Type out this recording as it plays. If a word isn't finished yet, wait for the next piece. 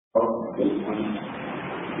قل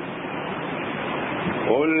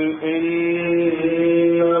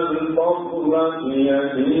إن الفضل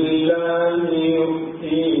بيد الله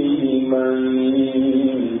يؤتيه من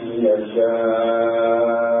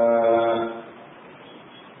يشاء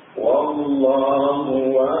والله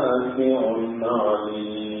واسع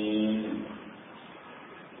عليم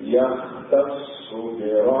يختص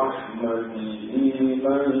برحمته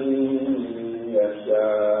من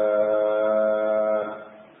يشاء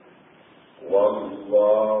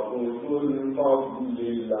والله ذو الفضل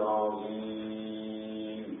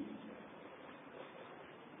العظيم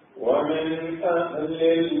ومن أهل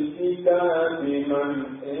الكتاب من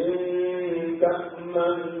إن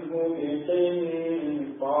تأمنه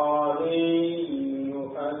بقنطار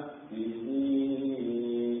يؤديه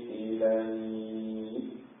إليه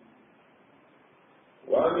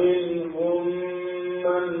ومنهم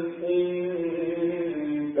من إن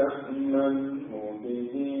تأمنه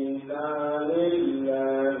بدينار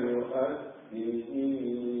لا يؤديه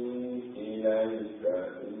إليك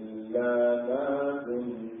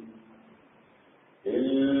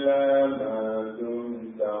إلا ما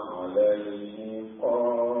دمت عليه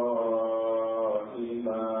قائما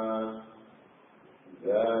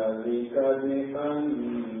ذلك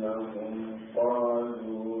بأنهم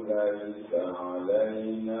قالوا ليس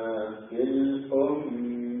علينا في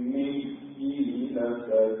الأميين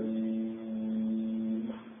سبيل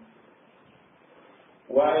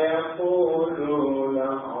ويقولون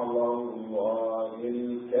على الله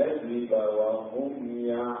الكذب وهم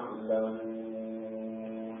يعلمون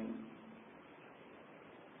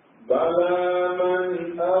بلى من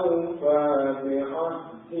أوفى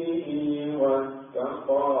بعهده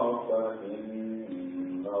واتقى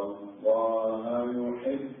فإن الله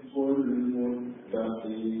يحب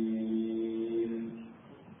المتقين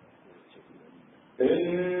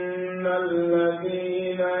إن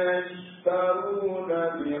الذين يشترون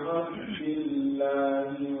بعهد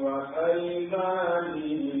الله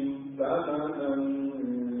وأيمانهم ثمنا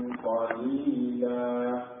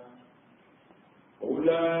قليلا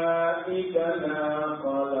أولئك لا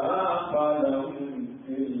خلاق لهم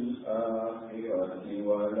في الآخرة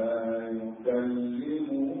ولا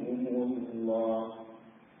يكلمهم الله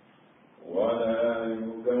ولا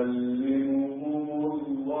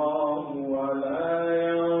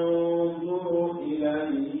ينظر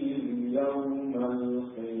إليهم يوم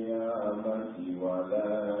القيامة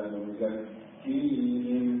ولا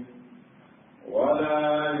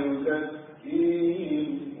يزكيهم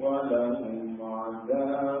ولهم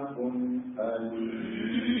عذاب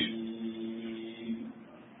أليم.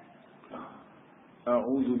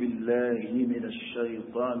 أعوذ بالله من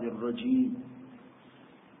الشيطان الرجيم.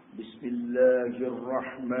 بسم الله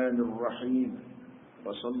الرحمن الرحيم.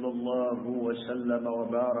 وصلى الله وسلم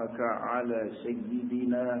وبارك على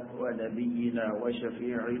سيدنا ونبينا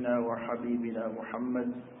وشفيعنا وحبيبنا محمد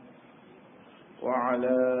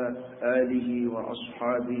وعلى آله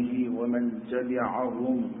وأصحابه ومن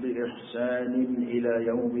تبعهم بإحسان إلى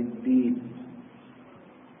يوم الدين.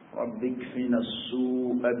 رب اكفنا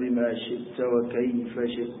السوء بما شئت وكيف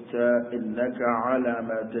شئت إنك على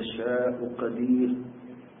ما تشاء قدير.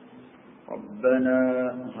 ربنا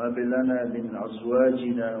هب لنا من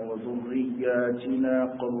أزواجنا وذرياتنا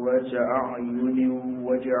قرة أعين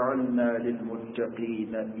واجعلنا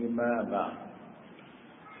للمتقين إماما.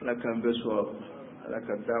 لك بسوء لك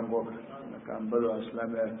دامك لك أنبلو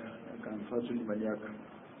أسلامك لك أنفاسل مليك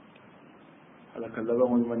لك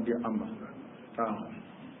اللبن من دي أما.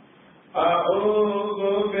 أعوذ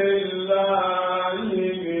بالله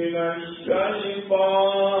من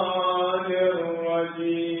الشيطان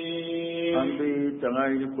الرجيم. أنبي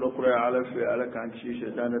تغايد كرة على في على كان شيء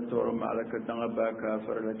شيطان التورم على كتنا باكا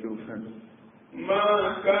فرلك وفن.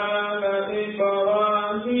 ما كان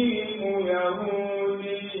إبراهيم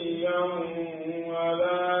يهوديا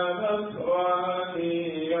ولا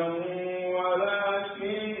نصرانيا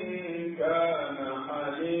ولكن كان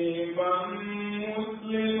حنيفا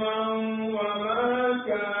مسلما وما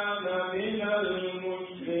كان من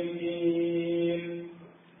المشركين.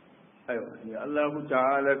 أيوة الله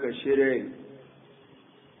تعالى كشري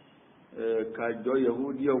كجو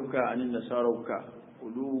يهوديا وكا عن النصارى وكا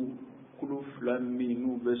kulu flammi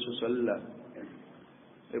nu be sosalla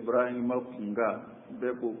Ibrahim kunga be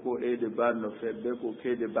ko e de ba no fe be ko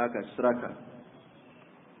ke de ba ka sraka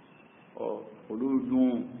o ulu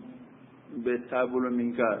dun be tabulo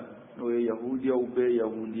minka no yahudiya u be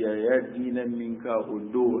yahudiya ya dina minka o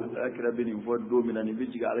do akira bin voddo min an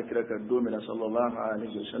bijiga akira ka do min sallallahu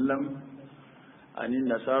alaihi wasallam anin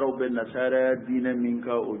nasara u be nasara dina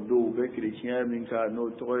minka o do be christian minka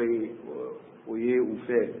no toy o ye u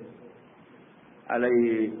fe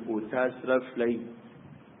alay o tasra flay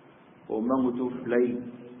o mangutu flay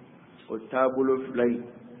o tabulo flay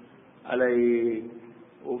alay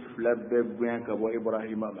o flabbe buen ka bo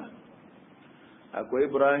Ibrahima ba ako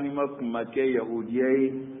Ibrahima kuma ke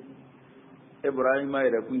yahudiyai Ibrahima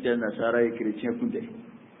ida kunta nasara e chrétien kunte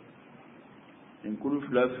in kulu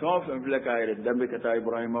fla fon fla ka ida dambe kata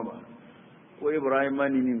Ibrahima ba ko Ibrahima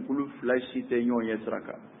ni nin kulu fla shite nyon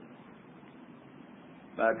yesraka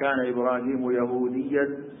ma kana Ibrahimu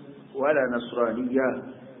yahudiyan wala nasraniyan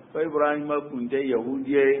ko Ibrahima kunte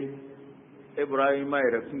yahudiyai Ibrahima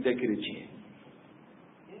ida kunta chrétien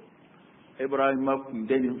Ibrahima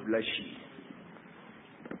kunte ni fla shi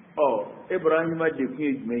Ibrahima de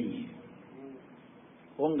kunye meyi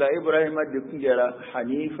onga Ibrahima de kunjera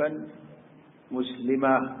hanifan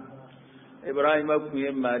muslima Ibrahima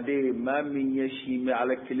kunye made ma min yashi me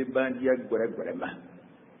ala kiliban ya gore ma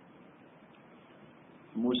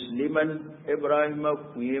musliman Ibrahima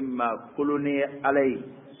kunye ma kulune alai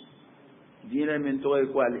dina min toy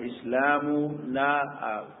ko al islamu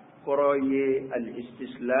na koroye al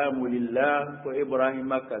istislamu lillah ko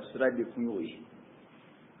Ibrahima kasra de kunyoyi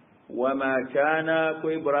وما كان كو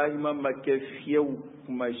إبراهيم مكفيو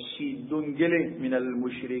مشي دنجل من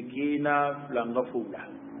المشركين فلنغفولا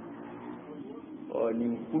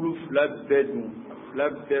ونين كل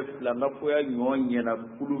فلاب فلنغفويا يونينا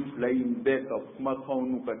كل فلايم بك كما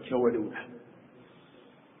كونو كتشوالولا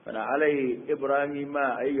فانا علي إبراهيم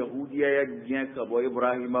أي يهودية يجين كبو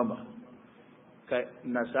إبراهيم ما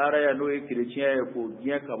كنصارى ينوي كريتيا يكو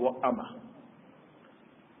جين كبو أما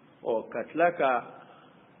وكتلك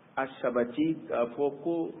asabati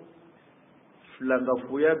afoko flanga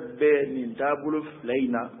fuya be ni tabulu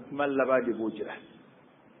flaina malaba de bojira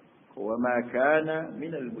wama kana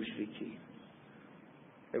min al mushrikeen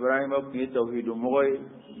Ibrahim ko ni tawhidu moy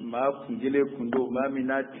ma kunjile kundo ma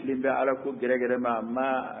minat limbe ala ko gere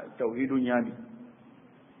ma tawhidu nyami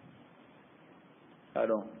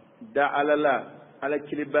alors da ala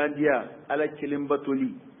kilibandia ala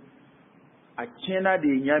kilimbatoli a kena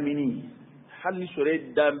de nyamini hali sore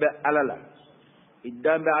dambe alala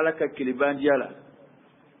idambe alaka kilibandiya la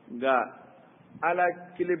nga ala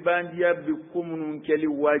kilibandiya bi kumunun keli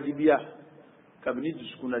wajibiya kabini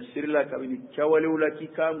duskuna sirla kabini kawalewla ki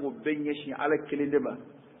kango benyeshi ala kilindeba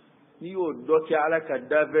ni yo doke alaka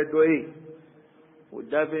dave doye o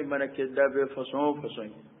dave manake dave façon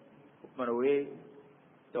mana we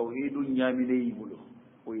tawhidu nyamine yibulo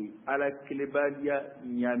we ala kilibandiya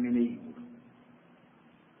nyamine yibulo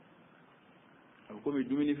komi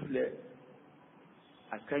dumini file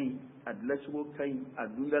akai adlasugo kai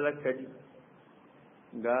adundala kadi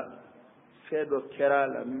nga fedo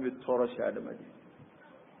kerala mi toro si adamadi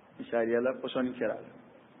inshallah la posoni kerala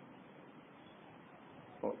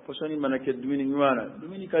posoni manake dumini nyuana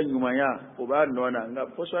dumini ka nyumaya o ba nona nga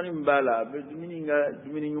posoni mbala be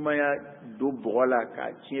dumini nyumaya do bola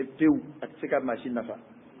ka chepeu atsika machine nafa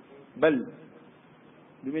bal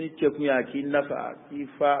dumini kekunya ki nafa ki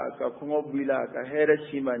fa ka kuma bila ka hera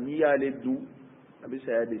shima ni ya le du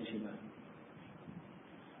abisa ya de shima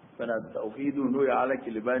kana tauhidu no ya ala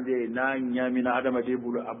kilibande na nyami na adama de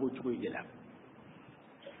bulu abu tuko gela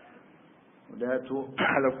da to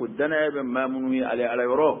ala ku dana be mamunu ala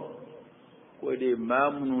yoro ko de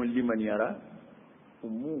mamunu liman yara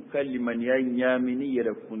umu kaliman ya nyami ni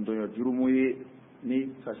yara kundo yo jurumu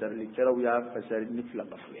ni fasar li keraw ya fasar ni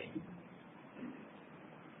flaba fuye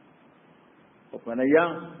okana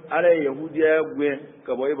yang ala yahudiya gwe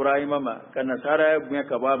kabo Ibrahima ma kana sara gwe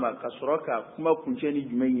kaba ma kasroka kuma kunce ni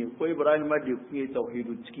jumenye ko Ibrahima de kuye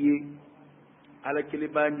tauhidu tiki ala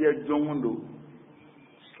kilibandiya jongundo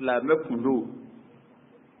islame kundo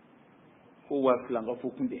ko wa flanga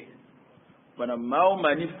fukunde bana mawo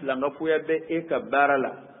mani flanga fu ya be e ka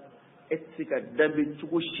barala etika dambe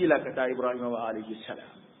tugo shila kata Ibrahima alayhi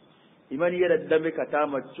salam imani yada dambe kata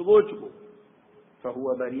ma tugo fa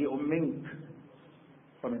huwa bari'un mink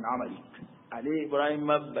ومن عملك عليه إبراهيم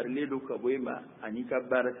برليدو كبويما أنيكا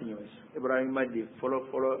بارتي يوش إبراهيم دي فلو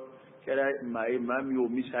كلا ما إمام يو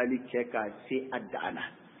مثالي كيكا سي أدانا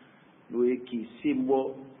لو يكي سيمبو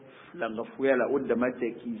فلانغفويا لا ودماتي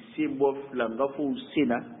كي سيمبو فلانغفو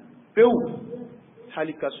سينا بيو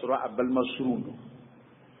حالي كسراء بالمسرون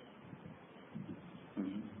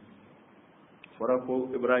فرقو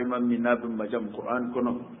إبراهيم من ناب مجام قرآن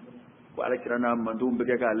كنو وعلى كرانا مندوم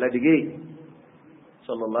بكيكا لديكي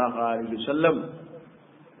sallallahu alaihi wasallam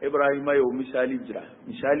Ibrahima yo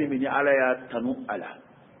misali mini ala ya tanu ala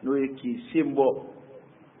no yake simbo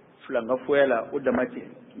flanga fuela udamate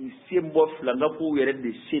ki simbo flanga fu yere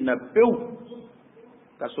de sina pew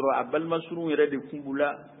kasoro abal masuru yere de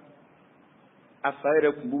kumbula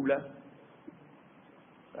afaire kumbula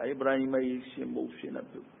Ibrahima yi sembo fina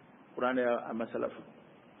pe Qur'an ya amasalafu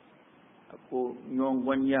ko nyon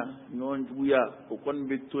gonya nyon duya ko kon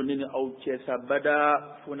be tonini aw cesa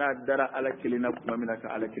bada funa dara ala kilina kuma minaka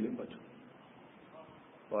ala kilin batu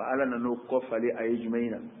wa ala no ko fali ay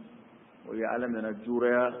jumayna o ya ala na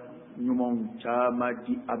juraya nyumon chama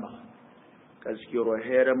di ama kaskiro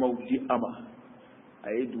here mawdi ama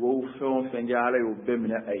ay duwo fon fenja ala yo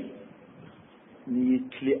bemna ay ni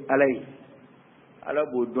kli alay ala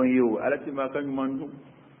bo don yo ala ti ma kan mandu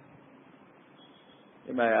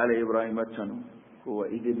ما على إبراهيم التنو هو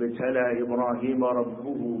إذ ابتلى إبراهيم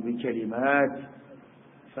ربه بكلمات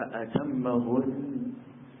فأتمهن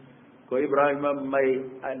وإبراهيم ما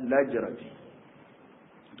اللجرة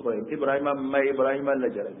إبراهيم ما إبراهيم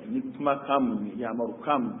اللجرة نكما كم يامر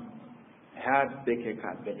كم هابك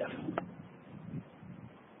كابدا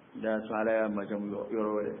لا تعالى يا مجمع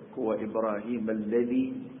هو إبراهيم الذي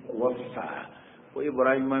وفى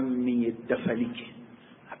وإبراهيم من يتفلك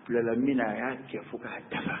lala mina yake fuka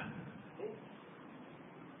dafa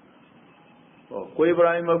ko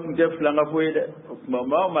Ibrahima kun defla nga foyde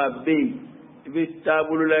ma be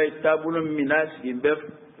tabulu minas imbe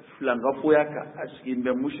flanga foyaka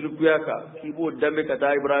askimbe mushriku yaka kibo dambe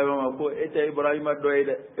kata Ibrahima ko eta Ibrahima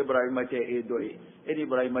doyde Ibrahima te e doye edi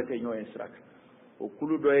Ibrahima te nyo esrak o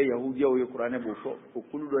kulu doye yahudiya o Qur'ane bo fo o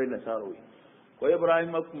kulu doye nasaro ko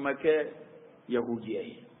Ibrahima kuma ke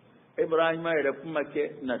yahudiya Ibrahima ere kuma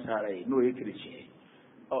ke nasarai no yekrici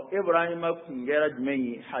o Ibrahima kungera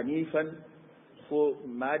jumai hanifan ko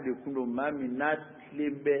made kundo maminat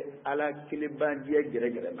limbe ala kiliban dia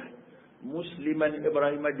gere ma musliman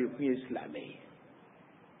Ibrahima de kun islamai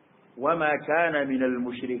wama kana min al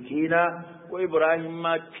mushrikina wa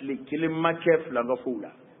Ibrahima kilimma kef la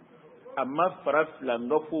gafula amma faraf la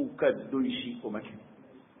gafu kadunshi kuma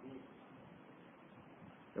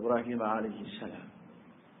Ibrahima alayhi salam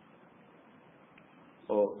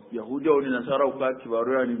o yahudiya woni nasara ka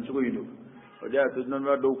kibaru ya ni chugo yindo o dia to non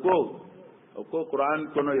wa do ko o ko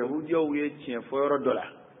Qur'an kono yahudiya wo ye chien foyoro dola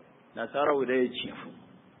nasara wo de chien fu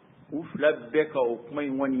u flabbe ka o kuma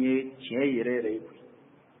woni ye chien yere ku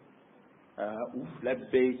u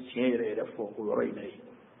flabbe chien yere fo ko yoro ina yi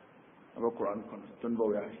aba Qur'an kono ton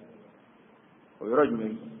bo ya o yoro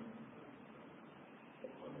jumi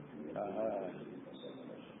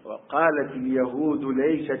وقالت اليهود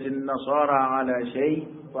ليست النصارى على شيء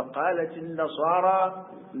وقالت النصارى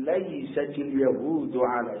ليست اليهود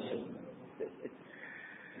على شيء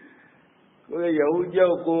ويهود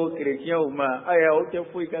يوكو كريستيان ما ايا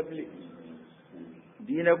وتفوي كابلي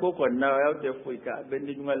دينا كو كنا يا تفوي كا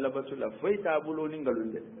بندي جمال لبسو لا فوي تابلو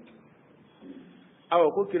نغالونde awa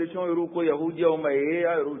ko كريستيان يرو كو يهود يوم اي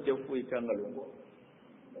يرو تفوي كانغالونgo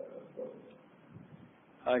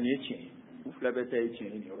ani chi ufla beta ichi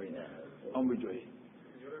ni yorina ambu joy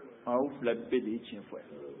ufla bede ichi fo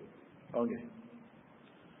okay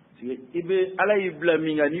si ibe ala ibla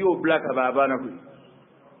minga ni o black baba na ku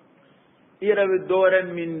ira be dore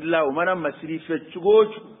min law mana masri fe chugo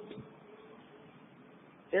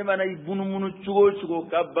e mana ibunu munu chugo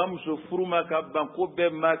ka bam so furuma ka bam ko be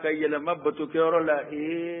ma ka yele mabato ke rola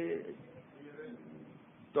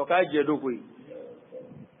to ka je do ku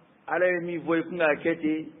ala mi voy kunga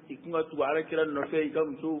kete ikunga tu ala kira no fe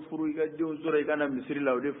ikam so furu ika dio zora ikana misri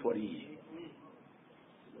la ode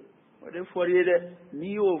fori de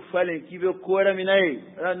ni o falen kibe kora minai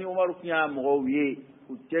rani Umar kunya mo wiye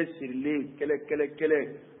ku tesirle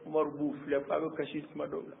kele Umar bu fle fa be kashif ma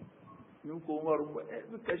dawla ni ko Umar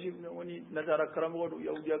be kashif ne woni natara karam wodo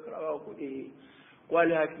yawdiya karawa ko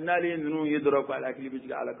wali haknali nunu yidra ko ala klibi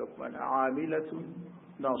ala ka kuma amilatun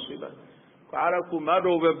nasiba araku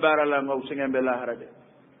mado be barala ngaw sengen be la harade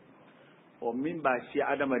o min ba si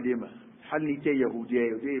adama dema halni te yahudiya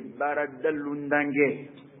yo de baradallu ndange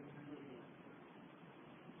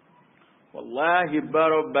wallahi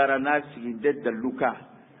baro baranasi dedalluka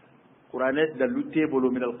qur'anet dallu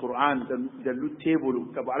tebolo min alquran dallu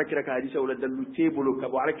tebolo ka ba alkira ka hadisa wala dallu tebolo ka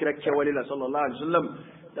ba alkira ke walila sallallahu alaihi wasallam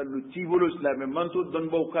dallu tebolo islam man to don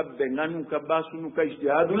bo ka be nganu ka basunu ka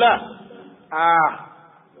ijtihadula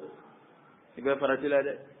ibe faratila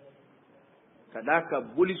de kadaka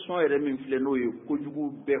bolition ere min fleno yo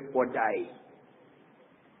kojugu be kodai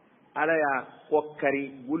ala ya kokari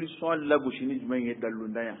bolition la bushini jumaye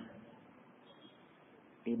dallundaya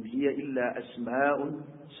in hiya illa asma'un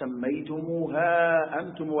sammaytumuha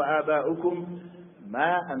antum wa aba'ukum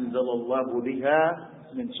ma anzala Allahu biha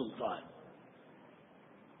min sultan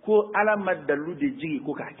ko ala madallu de jigi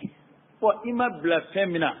ko kake ko ima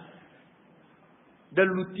blasphemina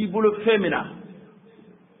dallu tibolo femina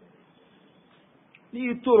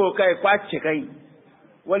ni toro kai kwa chekai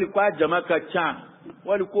wali kwa jamaka cha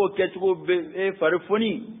wali ko ketugo be e fare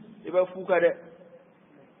foni e ba fuka de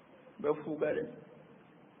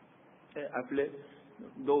e afle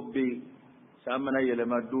do be samana yele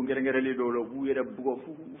ma do ngere le do lo bu yere bugo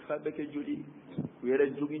fu fa be ke jodi ku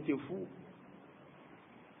yere joginte fu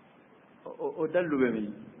o dallu be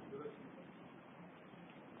mi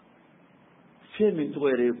fe min to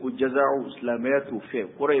yere ko jazaa'u islamiyatu fe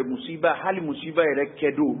kore musiba hali musiba yere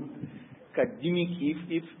kedo ka dimi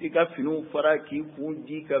ki ka finu fara ki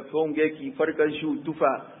fundi ka fonge ki farka shu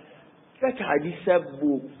tufa ka hadisa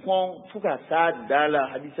bu fon fuka sa dala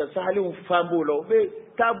hadisa sahalin fambo lo be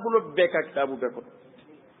tabulo be ka kitabu be ko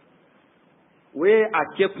we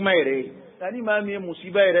ake kuma yere tani ma mi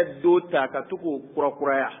musiba yere do ta ka tuko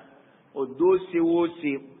kurakura ya o do se wo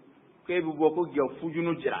se ke bu boko gya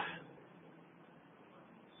fujunu jira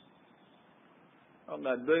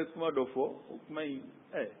nga do kuma do fo kuma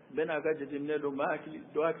bena ka jete ne do ma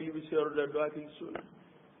akili bi sero da do akili sula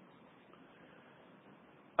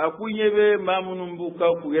akunyebe mamunum bu ka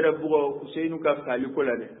ku yere bugo Useinu ka kali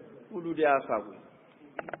kola de ulu de afagu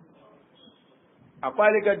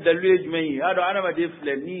akwali ka daluye jumai ado ana ma de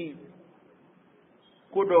fleni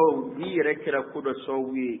kodo ni yere kira kodo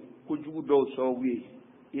sowi ko jugu do sowi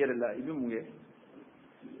yere la ibi muye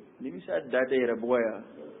ni misa dada yere bugo ya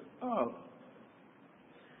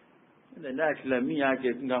na islami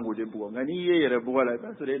yake ngango de bugo ngani yere bugo la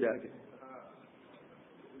ka so de da ke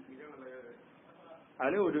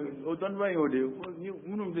ale o don ba yode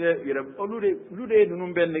munum be yere lude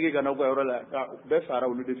nunum ben ngi kana ko yorola ka be fara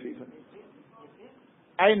lude fi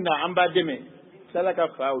ayna amba deme salaka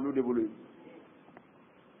fa lude bulu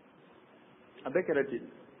abekerati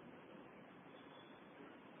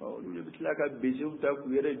lude bitlaka beju ta ku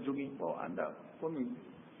yere jogi anda komi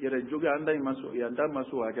yere jogi anda maso yanda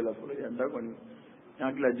maso akela fo yanda koni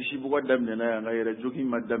akla dishi bugo damne na yere jogi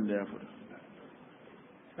madam ne fo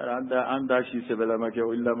anda shi sebela make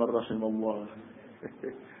illa man rahim Allah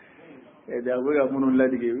e da buga munun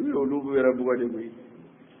ladige o lubu yere bugo de buyi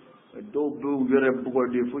do bu yere bugo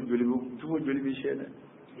de fo joli bi shene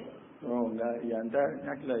nga yanda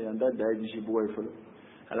akla yanda da dishi bugo fo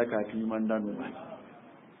alaka ki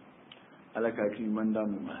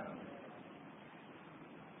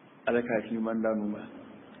mandanu ma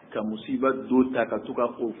ka musiba do ta ka tuka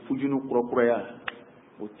o fujunu kuraya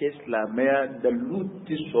o tesla meya da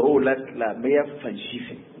lutti soro la meya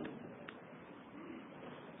fanshife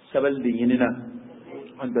sabal din yinina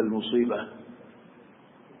andal musiba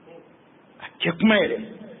ake kuma yare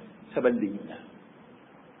sabal din yinina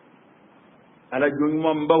ala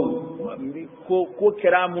jonman baw ko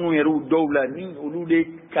kira munu yaru dawla ni ulude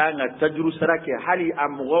kanga tajru sarake hali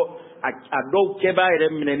amgo a dow keba yare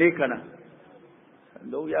minene kana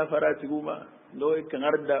dow ya farati guma do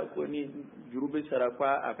kanarda ko ni jurube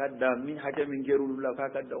sarafa akadda min haka min geru la ka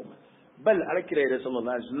kadda bal alkira da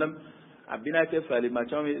sallallahu alaihi wasallam abina ke fali ma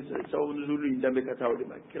tawi sawu nuzulu inda be ka tawde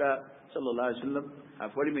ma kira sallallahu alaihi wasallam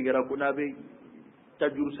afali min gera kuna be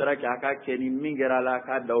tajur saraka aka keni min gera la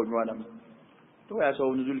ka dawo nwana to ya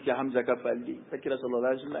sawu nuzul ki hamza ka fali kira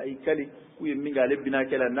sallallahu alaihi wasallam ay kali ku min gale bina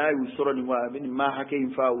kala nayi usoro ni wa min ma haka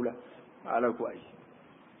in faula ala ko ay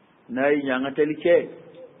nayi nyanga telike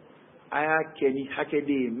aya keni hake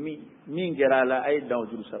de min gerala ay daw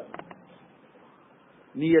juru sara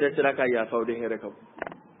ni yere traka ya fawde here kam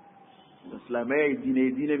islamay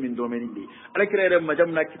dine min domeni de ala kirere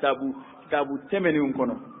majamna kitabu temeni on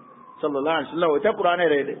kono sallallahu alaihi wasallam ta qur'ana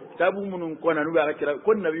rede kitabu munun kono nu ala kira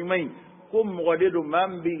kon nabi may ko mo gode do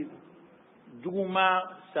mambi duguma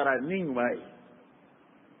sara nin way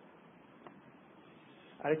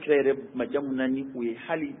ala kirere majamna ni uye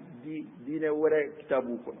hali dine wore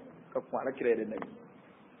kitabu kono kakko ala kirede nabi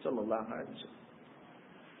sallallahu alaihi wasallam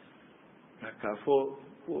akafo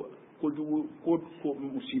ko dugu ko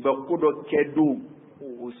musiba ko do kedu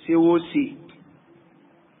o sewosi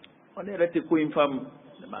on est resté ko infam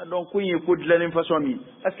donc ko yi ko dilanin façon mi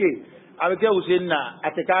parce que avec Usaina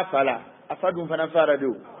ataka fala afadum fana fara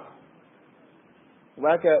do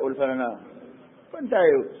waka ul fana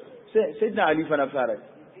fantayo sayyidina ali fana fara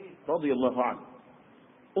radiyallahu anhu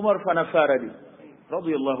umar fana fara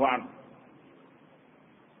radiyallahu anhu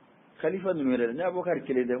khalifa numero ne abubakar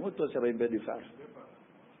kelede mutto sabay be di far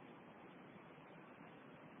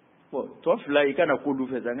bo to fla ikana kudu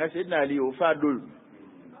feza nga sayyidina ali o fa dol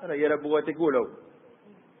ara yara bugote ko law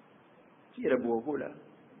yara bugo ko la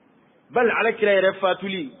bal ala kila yara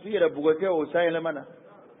fatuli yara bugote o sayela mana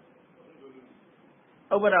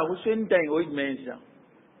abana Hussein tay o mensa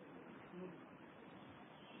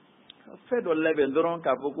fedo lebe ndoron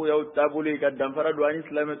ka foko yaw tabule ka damfara do an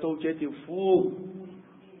islam to cheti fu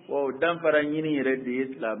o damfara nyini re de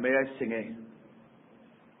islam ya singe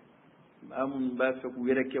amun ba fe ku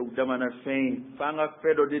yere ke udamana fin fanga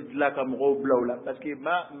fedo de la ka mo blawla parce que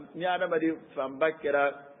ma ni adama de famba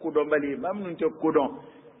kera ku don bali mam nun te ku don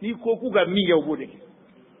ni ko ku ga mi yaw bode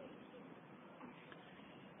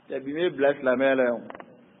ta bi me blas la mela yo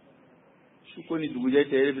su ko ni duguje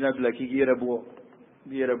te bina bla ki yere bo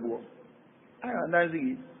aya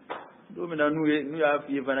nanzigi do mina nu ya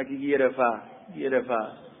fi fana ki yere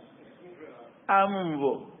fa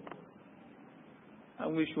amumbo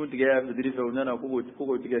amu shu tige ya fidiri fa unana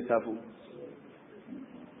ko tige safu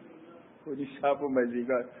ko ni safu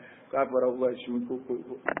maziga ka fara wa shu ko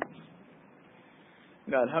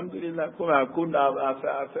na alhamdulillah kuma kun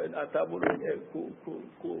a tabulu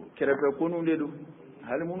ko kerefe kunu de do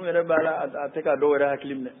hal munu yere bala ataka do wara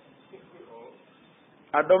haklim ne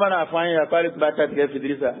adoma na afanya ya kwali bata tige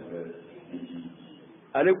fidiri fa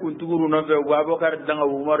ale kun tuguru no fe wa Abubakar danga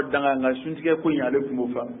Umar danga nga suntige kunya ale kumo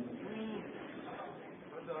fa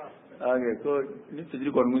age ko ni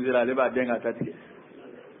fidiri ko muzira ale ba denga tatige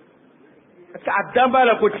ka adamba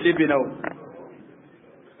la ko tilebi nawo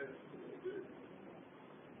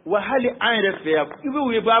wa hali an refe ya ibe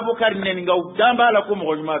we Abubakar nen nga damba la ko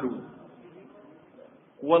mo jumadu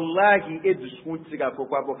wallahi edus tiga ko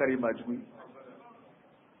Abubakar majugu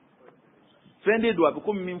fende do abu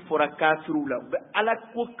ko min fora kafiru la ala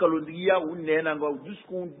ko kalondiya unena ngo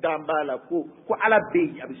jusku dambala ko ala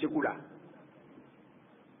be abi sekula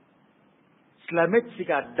islamet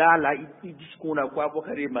sika dala i diskuna ko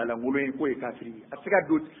Abubakar mala ngulo ko e kafiri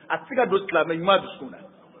asika do islamet ma diskuna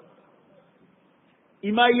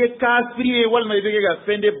ima ye kafiri wal may be ga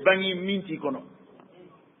fende bangi minti kono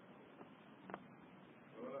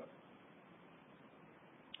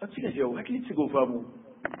asika je wakati sigo famu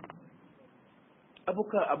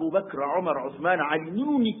Abubakar Umar Uthman Ali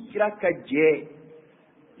nuni kiraka je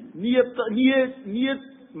niye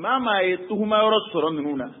mama ye tuhuma rasul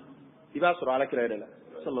nuna iba sura ala kira dala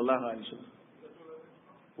sallallahu alaihi wasallam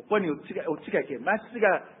ko ni utika ke ma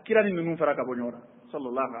tiga kira ni nunu faraka bonyora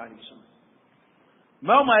sallallahu alaihi wasallam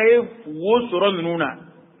mama ye wo sura nuna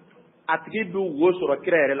atigi du wo sura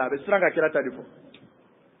kira dala be sura kira tadifo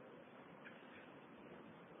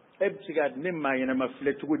tiga ne ma yana ma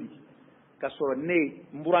fle tugudi kasoro ne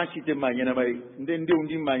mburanci te manyana mai ndende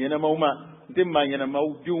undi manyana mauma nde manyana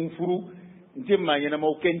mau diunfuru nde manyana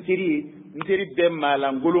mau kentiri nderi be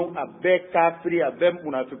malangolo abe kafiri abe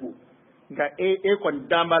munafiku nga kon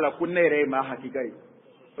dambala kunere ma hakikai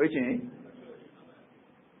oje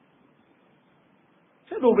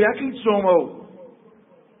se do be akil somo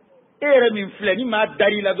ere min fleni ma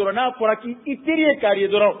dalila doro na foraki itiri kari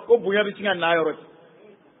doro ko bunya bitinga na yoro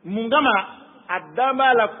mungama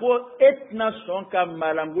adama la ko etna son ka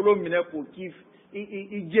malangolo mine ko kif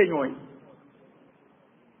i jenyoy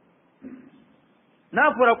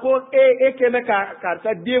na fora ko keme ka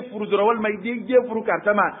karta de furu doro wal may de furu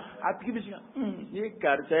karta ma atiki bisina ni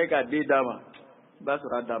karta ka de dama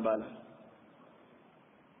basura dambala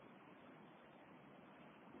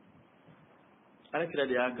ala kira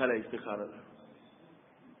de kala istikhara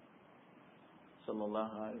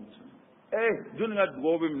sallallahu alaihi wasallam dunga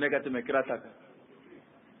dugobe mi negate me kirata ka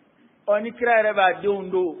oni kira reba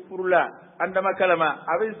deundo furula andama kalama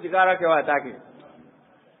abin sigara ke wata ke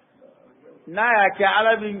na ya ke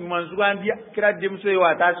alabi manzugan dia kira dimso yi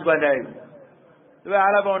wata su banda yi to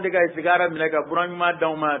alaba on diga sigara mi nega buran ma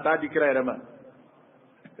daw ma ta di kira rema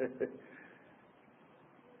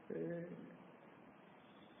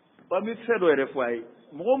ba mi fedo ere fwai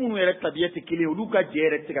mo mu ere tabiyati kili uluka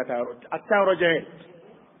jere tikataro ataro je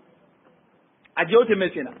ajote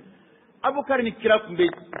mesena Abubakar ni kira kumbe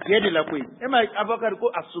jede la koy ema Abubakar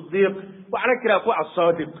ko as-siddiq ko ala kira ko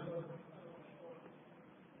as-sadiq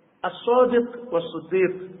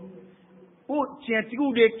was-siddiq ko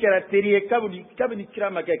tientigu de kira teriye kabni kira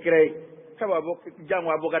ma ke kira kaba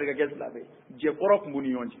jango Abubakar ga gesla be je korok mbuni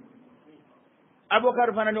yonji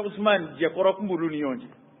Abubakar fana ni Usman je korok mbulu ni yonji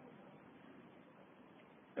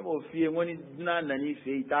ebo fiye ngoni dina nani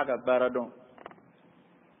fe itaga baradon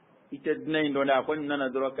ite dinayi ndonda ko nana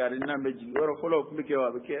doro kare nambe ji oro folo kumike wa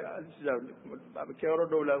be ke oro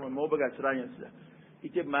dowla mo baga siranya sila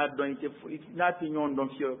ite ma don ite nati nyon don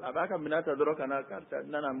fio abaka minata doro kana karta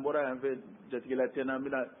nana mbora yanve jatigila tena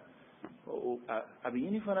mina o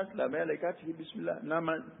abiyini fana la mele kati bismillah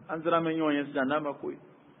nama anzara men nyon yesa nama ko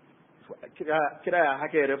kira ya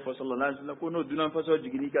hakere fo sallallahu alaihi wasallam ko no dunan faso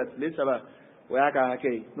jigini ka le saba waya ka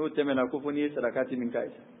hake no temena ko foni sadakati min kai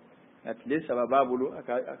at least sababa bulu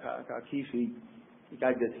aka kifi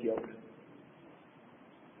ika gaskiya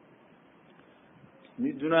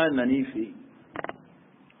ni duna nani fi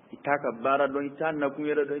itaka bara don itana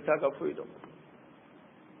kunyera don itaka foido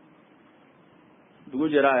dugu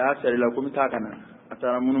jɛra a y'a sari la komi taa kana a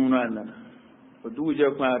taara munumunu a nana o dugu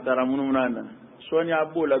jɛ kuma a taara munumunu a nana sɔɔni a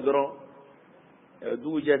b'o la dɔrɔn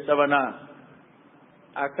dugu jɛ sabanan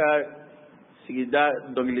a ka sigida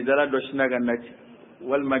dɔnkilidala dɔ sina ka nati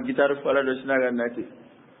walima gitari fɔla dɔ sina ka nati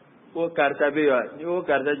ko karisa bɛ yen wa ni ko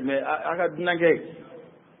karisa jumɛn a ka dunankɛ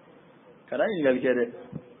kana ɲininkali kɛ dɛ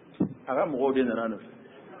a ka mɔgɔw de nana nɔfɛ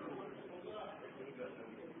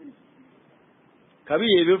kabi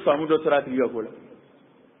yen i bɛ faamu dɔ sɔrɔ a tigi ka ko la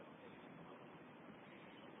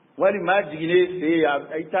walima jiginnen fɛ yen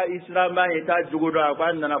i ta isilaman ye i t'a jogo dɔn a ko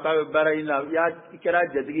a nana k'a bɛ baara in na i kɛra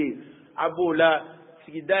jatigi ye a b'o la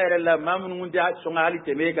sigida yɛrɛ la maa minnu tɛ sɔn ka hali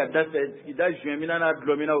tɛmɛ ka da fɛ sigida zuwɛnmina n'a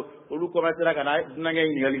dulɔmina olu kɔmasera ka na dunankɛ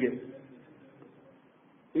ɲininkali kɛ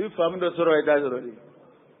i bɛ faamu dɔ sɔrɔ i t'a sɔrɔ de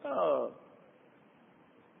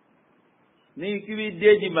ni k'i b'i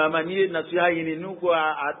den di maa ma n'i ye nasiha ɲini n'u ko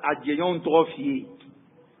a jɛɲɔgɔnw tɔgɔ f'i ye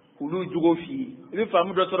k'olu jogo f'i ye i bɛ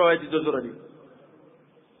faamu dɔ sɔrɔ i tɛ dɔ sɔrɔ de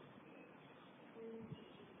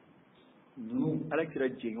ninnu alakira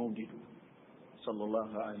jɛɲɔgɔnw de don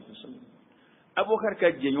sallallahu alaihi wa sallam Abubakar ka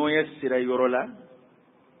jɛɲɔgɔnya sira yɔrɔ la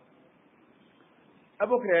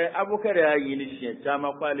Abubakar y'a ɲini siɲɛ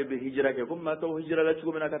caman ko ale bɛ hijira kɛ komi maa tɔw hijira la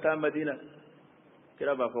cogo min na ka taa Madina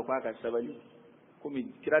kira b'a fɔ k'a ka sabali komi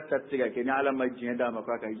kira ta tɛ se ka kɛ ni Ala ma diɲɛ d'a ma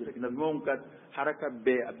k'a ka hijira kɛ nabiɲumanw ka haraka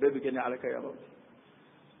bɛɛ a bɛɛ bɛ kɛ ni Ala ka yamaruya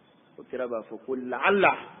o kira b'a fɔ ko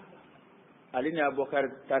la'alla ale ni Abubakar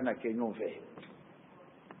ta na kɛ ɲɔgɔn fɛ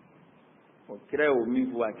o kira y'o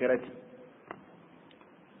min fɔ a kɛra ten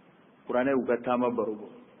kuranɛ y'u ka taama baro bɔ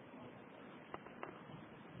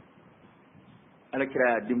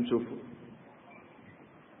alakira y'a denmuso fo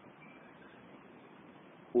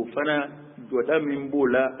o fana jɔda min b'o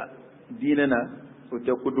la diinɛ na o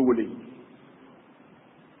tɛ ko dogolen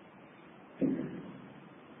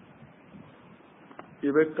i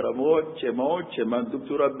bɛ karamɔgɔ cɛman o cɛman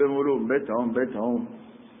doctorat bɛ n bolo n bɛ tan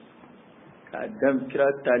k'a da kira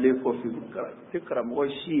taalen kɔfɛ tɛ karamɔgɔ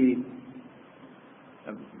si ye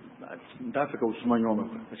n t'a fɛ ka o suma ɲɔgɔn ma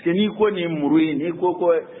parce que n'i ko nin muru in n'i ko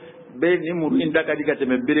bɛɛ ni muru in da ka di ka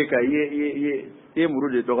tɛmɛ bere kan i ye muru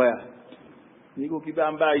de dɔgɔya n'i ko k'i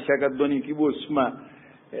b'an b'a Ayisa ka dɔnni k'i b'o suma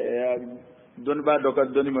dɔnnibaa dɔ ka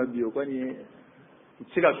dɔnni ma bi o kɔni u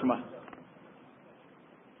tɛ se ka suma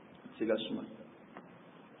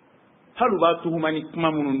hali u b'a tuhuma ni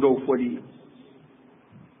kuma minnu dɔw fɔli ye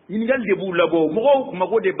ɲininkali de b'u labɔ mɔgɔw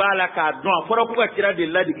mago de b'a la k'a dɔn a fɔra k'u ka kira de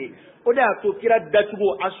ladege o de y'a to kira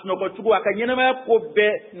dacogo a sunɔgɔcogo a ka ɲɛnamaya ko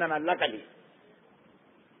bɛɛ nana lakale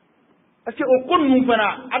parce que o ko ninnu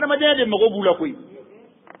fana adamadenya de mago b'u la koyi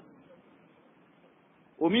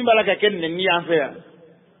o min b'a la ka kɛ nɛni y'an fɛ yan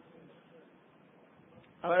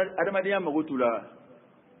adamadenya mago t'u la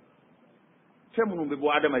fɛn minnu bɛ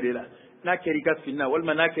bɔ adamaden la n'a kɛra i ka fini na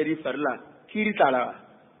walima n'a kɛra i fari la kiiri t'a la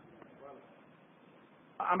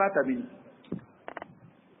an b'a tabi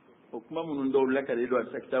o kuma minnu dɔw lakalen don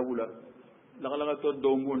a sakitabu la lakalakatɔ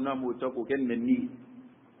dɔw b'o n'an b'o ta k'o kɛ nɛni ye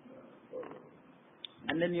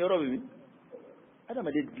a nɛni yɔrɔ bɛ min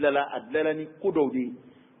adamaden dilanla ni ko dɔw de ye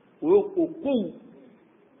o kow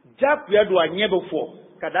jagoya don a ɲɛ bɛ fɔ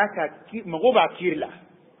ka d'a kan mago b'a kiiri la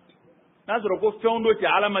n'a sɔrɔ ko fɛn dɔ tɛ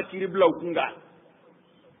Ala ma kiiri bila u kun kan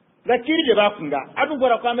nka kiiri de b'a kun kan a dun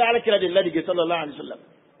fɔra k'an bɛ Alakira de ladege sallallahu alaihi wa sallam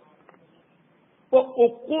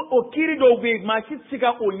o kiiri dɔw bɛ yen maa si tɛ se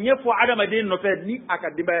ka o ɲɛfɔ adamaden nɔfɛ ni a ka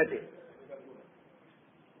denbaya tɛ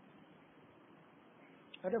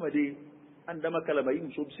adamaden an dama kalama i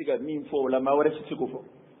muso bɛ se ka min fɔ o la maa wɛrɛ si tɛ se k'o fɔ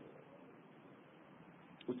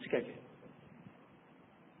o tɛ se ka kɛ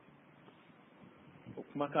o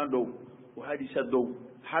kumakan dɔw o hadisa dɔw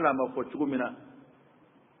hali a ma fɔ cogo min na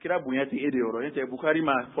kira bonya tɛ e de yɔrɔ n'o tɛ Bukari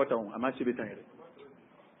ma fɔ tan a ma sɛbɛn tan yɛrɛ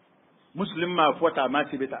Muslim ma fɔ tan a ma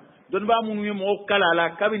sɛbɛn tan dɔnnibaa minnu ye mɔgɔw kala a la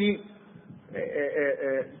kabini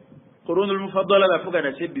Qurunul Mufaddala la fo ka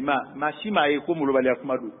na se bi ma maa si m'a ye ko molobaliya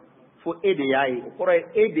kuma don fo e de y'a ye o kɔrɔ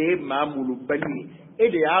ye e de ye maa molobali ye e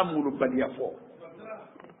de y'a molobaliya fɔ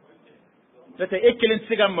n'o tɛ e kelen tɛ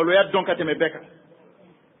se ka maloya dɔn ka tɛmɛ bɛɛ kan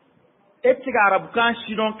e tɛ se ka arabukan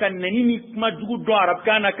si dɔn ka nɛni ni kuma jugu dɔn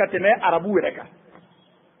arabukan na ka tɛmɛ arabu yɛrɛ kan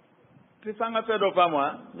tɛ f'an ka fɛn dɔ faamu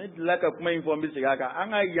wa ne delila ka kuma in fɔ n bɛ segin a kan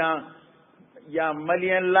an ka yan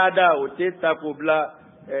maliyɛn laada o tɛ ta k'o bila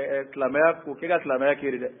silamɛya k'o kɛ ka silamɛya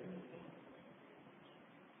kiri dɛ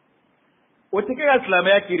o tɛ kɛ ka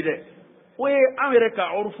silamɛya kiri dɛ o ye an yɛrɛ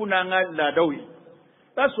ka ɔrufu n'an ka laadaw ye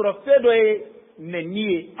i b'a sɔrɔ fɛn dɔ ye nɛni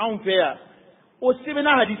ye anw fɛ yan o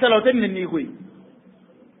sɛbɛnna hadisa la o tɛ nɛni ye koyi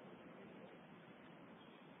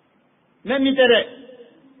nɛni tɛ dɛ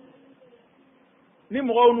ni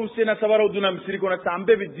mɔgɔw n'u senna sabaraw donna misiri kɔnɔ sisan an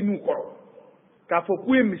bɛɛ bɛ dimi u kɔrɔ k'a fɔ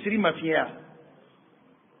k'u ye misiri mafiɲɛya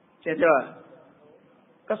cɛntɛwa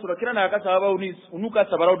ka sɔrɔ kira n'a ka sahabaw ni unu ka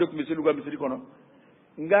sabaraw de tun bɛ seli u ka misiri kɔnɔ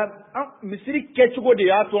nka misiri kɛcogo de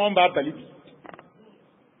y'a to an b'a bali bi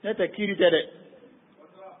ne tɛ kiiri tɛ dɛ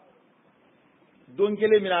don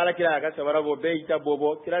kelen min na ala kira y'a ka sabara bɔ bɛɛ y'i ta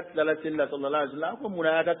bɔ kira tilala seli la sallallahu alaihi wasallam ko mun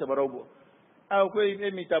na y'a ka sabaraw bɔ ko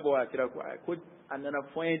e min ta bɔ a kira ko a nana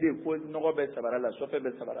fɔ n ye de ko nɔgɔ bɛ sabara la sɔfɛ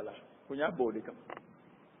bɛ sabara la ko n y'a bɔ o de kama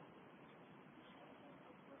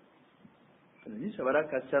ni sabara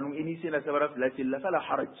ka sanu i ni sela sabara fila seli la fala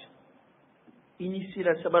haraj i ni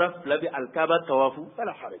sela sabara fila bɛ alkaba tawafu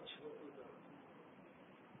fala haraj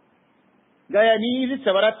gaya ni i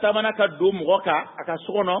sabara tamana ka don mɔgɔ kan a ka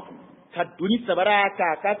so kɔnɔ ka don ni sabara y'a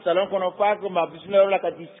kan a ka salon kɔnɔ f'a ko maa bisimila yɔrɔ la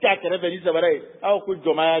ka t'i sigi a kɛrɛfɛ ni sabara ye aw ko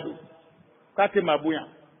jɔnmaya don k'a tɛ maa bonya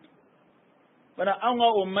bana an ka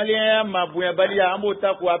o maliyɛnya maa bonyabaliya an b'o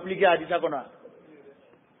ta k'o appliquer hadisa kɔnɔ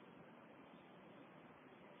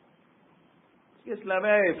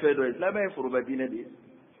silamɛya ye fɛn dɔ ye silamɛya ye foroba diinɛ de ye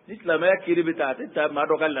ni silamɛya kiiri bɛ ta a tɛ ta maa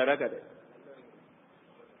dɔ ka laada kan dɛ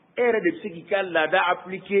e yɛrɛ de bɛ se k'i ka laada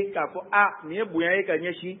appliquer k'a fɔ nin ye bonya ye ka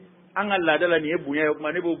ɲɛsin an ka laada la nin ye bonya ye o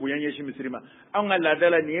tuma ne b'o bonya ɲɛsin misiri ma an ka laada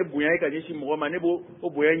la nin ye bonya ye ka ɲɛsin mɔgɔ ma ne b'o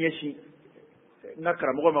bonya ɲɛsin n ka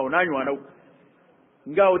karamɔgɔ ma o n'a ɲɔgɔnnaw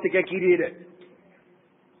nka o tɛ kɛ kiiri ye dɛ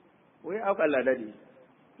o ye aw ka laada de ye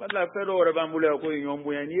wala fɛn dɔw yɛrɛ b'an bolo yan ko ɲɔgɔn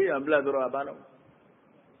bonya n'i ye yan bila dɔrɔn a banna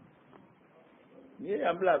n'i ye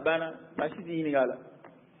yan bila a banna baasi t'i ɲininka a la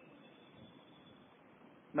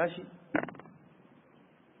baasi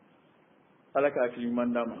ala ka hakili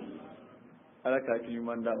ɲuman d'a ma ala ka hakili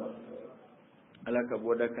ɲuman d'a ma ala ka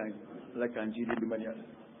bɔda kan ye ala k'an jidi limaniya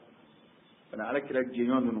bana ala kira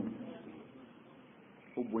jɛɲɔgɔn ninnu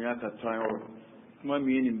o bonya ka to an yɔrɔ kuma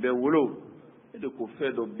min ye nin bɛɛ wolo e de ko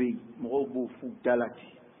fɛn dɔ bɛ yen mɔgɔw b'o f'u da la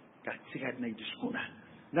ten ka se ka na i dusukun na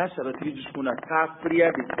n'a sabatira dusukun na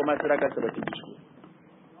kafiriya de commencera ka sabati dusukun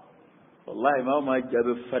wallahi maa o maa ja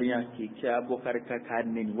bɛ farinya k'i kɛ Abubakari ka k'a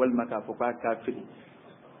neni walima k'a fɔ k'a kafiri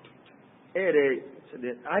e yɛrɛ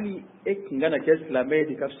hali e tun kana kɛ silamɛ ye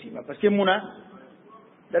de ka fisa i ma parce que mun na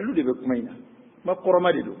dalilu de bɛ kuma in na kuma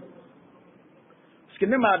kɔrɔma de don parce que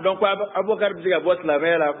ne m'a dɔn ko Abubakari bɛ se ka bɔ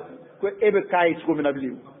silamɛya la ko e bɛ k'a ye cogo min na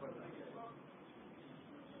bilen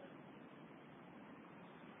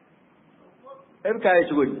e bɛ k'a ye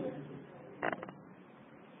cogo di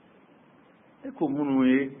e ko minnu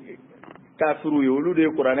ye kafiru ye olu de ye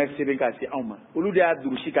kuranɛ sɛbɛn k'a se anw ma olu de y'a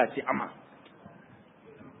durusi k'a se an ma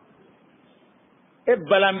e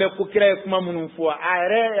balan bɛ ko kira ye kuma minnu fɔ a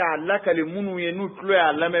yɛrɛ y'a lakale minnu ye n'u tulo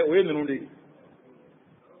y'a lamɛn o ye ninnu de ye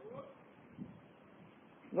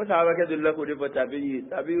n ko sahabakɛ delila k'o de fɔ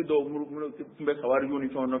tabi'i dɔw minnu tun bɛ kawariju ni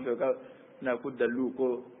fɛnw nɔfɛ ka na ko dalilu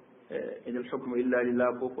ko inal hukmu illa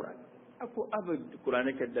lillah ko kuran a ko a bɛ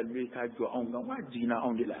kuranɛ kɛ dalilu ye k'a jɔ anw kan wa jiginna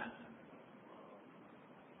anw de la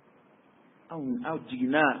aw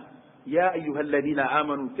jiginna ya ayyuhal ladina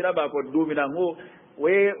amanu kira b'a fɔ don min na n ko o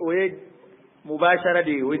ye mubashara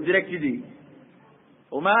de ye o ye direct de ye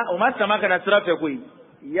o ma sama kana sira fɛ koyi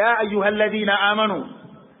ya ayyuhal ladina amanu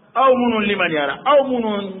aw minnu limaniyara aw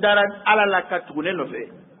minnu dara ala la ka tugu ne nɔfɛ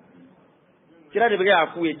kira de bɛ kɛ a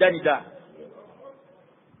f'u ye da ni da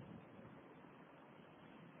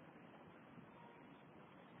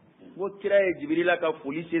ko kira ye Jibirila ka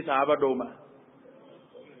foli se sahaba dɔw ma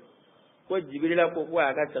ko Jibirila ko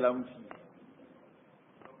a ka salamu fi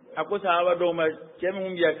a ko sahaba dɔw ma cɛ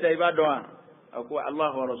min bɛ yan sisan i b'a dɔn wa a ko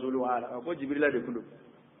Allahu wa rasuluhu ala a ko Jibirila de kulo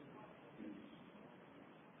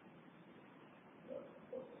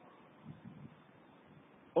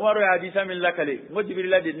Umaru ya hadisa min lakale ko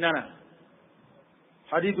Jibirila de nana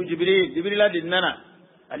hadithu Jibirila de nana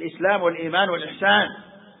al-islam wal iman wal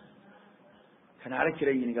ihsan kana ala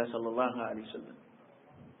kira yin ga sallallahu alaihi wasallam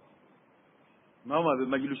mama be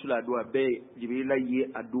majlisu la do be Jibirila ye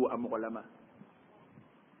adu amolama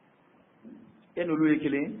en lu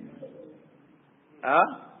yekele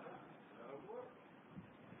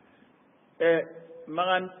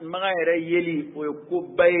maga yɛrɛ yeli o ye ko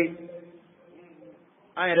ba ye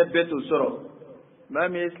an yɛrɛ bɛɛ t'o sɔrɔ maa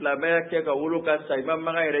min ye silamɛya kɛ ka wolo ka sa i ma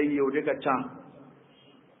maga yɛrɛ ye o de ka ca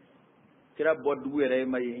kira bɔ dugu yɛrɛ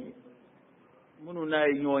ma ye minnu n'a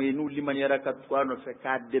ye ɲɔgɔn ye n'u limaniyara ka tugu a nɔfɛ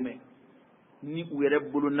k'a dɛmɛ ni u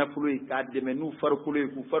yɛrɛ bolo nafolo ye k'a dɛmɛ n'u farikolo ye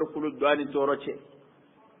k'u farikolo don a ni tɔɔrɔ cɛ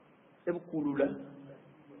e bɛ k'olu la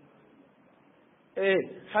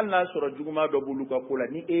hali n'a sɔrɔ juguman dɔ b'olu ka ko la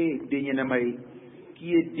ni e ye den ɲɛnama ye k'i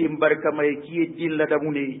ye den barikama ye k'i ye den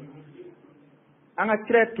ladamu de ye an ka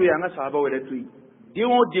kira to yen an ka sahabaw yɛrɛ to yen den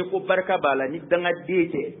o den ko barika b'a la ni dangaden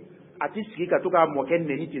tɛ a tɛ sigi ka to k'a mɔkɛ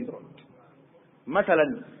nɛni ten dɔrɔn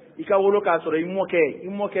masalan i ka wolo k'a sɔrɔ i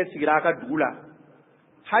mɔkɛ sigira a ka dugu la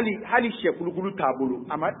hali shekulukulu tabulu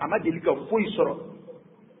ama delika foyi sɔrɔ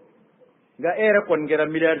nga ere kon ngera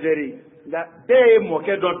milliardaire nga be mo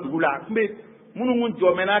ke don dugula kumbe munun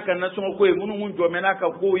jomena kan na songo koy munun jomena ka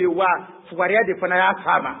koye wa fugariya de fana ya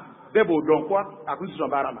fama be bo don quoi akun so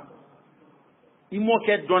barama imo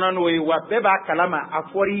ke donano we wa be ba kalama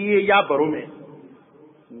afori ye ya barume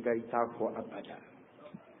nga ita ko abada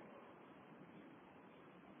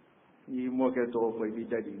ni mo ke to ko bi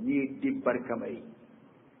dadi ni di barka mai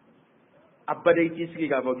abada ki sigi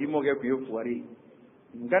ga ba ki mo ke ku fugari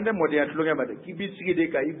ngande mode ya tulunga bade kibi sigi de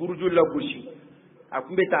ka iburuju la bushi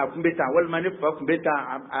akumbeta wal mani fa kumbeta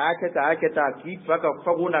aketa ki fa ka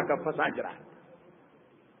faguna ka fasajira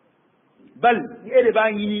bal ere ba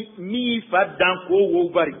yini mi fa dan ko wo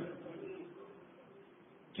bari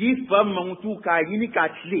ki fa mangutu ka yini ka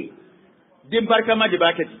tile dem barka ma de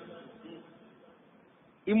baketi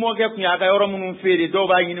imo ke kunya ga yoro munun fere do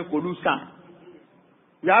ba yini ko lusan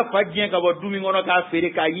ya fa gien ka bo dumi ngono ka fere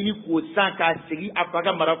ka yini ko san ka sigi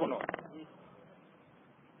afaka marakono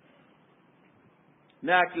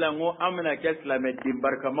na kila ngo amna ke islame din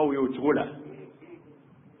barka maw yo tugula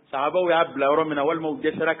sahaba ya blawro mina wal maw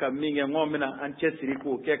jesara ka minge ngo mina an cesiri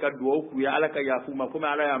ko ke ka duwo ku ya alaka ya fuma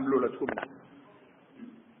kuma ala ya amlo la tukuna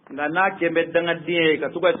nga na kembe danga die ka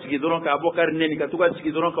tuga sigi doron ka abokar neni ka tuga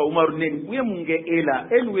sigi doron ka umar neni we munge ela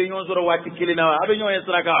we nyonzoro wati kilina abe nyo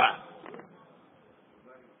esraka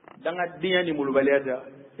danga die ni mulubaliata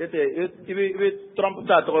ibe Trump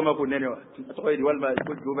ta to ma ko nene wa to ko di walma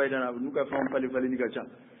ko Joe Biden nu ka fam fali ni ka chan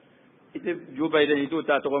ite Joe Biden ito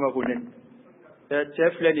ta to ma ko nene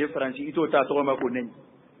chef le ni France ito ta to ma ko nene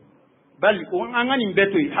bal ko angani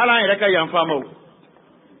beto hala ira ka yan fama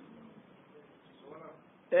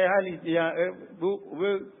hali ya bu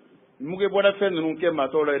muge boda fen nu ke ma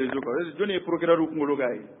to la rezo ko joni procureur ko ngolo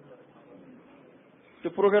gay te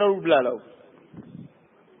procureur blala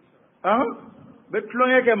be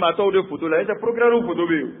tlonye ke mato de photo la ete procureur photo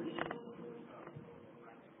be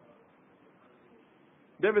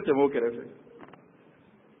debe te mo kerefe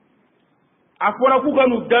akora ku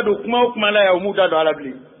kanu dado kuma la ya mu dado ala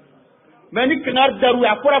bli meni knar daru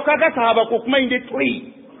akora ka sahaba ko kuma inde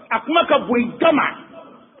toyi akuma ka buri gama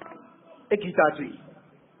ekitatu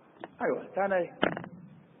aywa tanai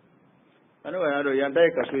ano ya do yanda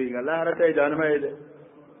ka so inga la harata ida na mai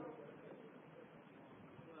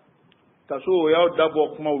kaso ya dabo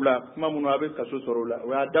kuma wula kuma munu abe kaso sorola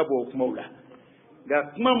ya dabo kuma wula ga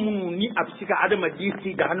kuma munu ni afsika adama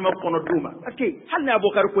disi da hanma kono duma ake hal ne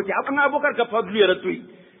abokar ko ti akan abokar ka fadlu ya ratui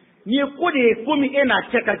ni ko de ko mi ena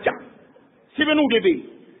cheka cha sibenu de be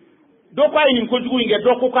do kwa yin ko jugu nge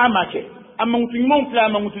do ko ka make amma mutu mon fla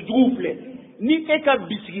amma mutu jugu fle ni e ka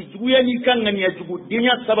bisigi jugu ya ni kan ngani ya jugu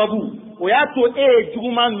dinya sababu o ya to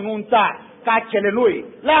jugu man nunta ka cheleloi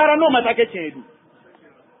la harano mata ke chedu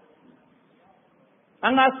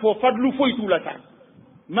anga fo fadlu fo itulata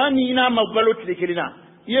mani ina magbalo tilekelina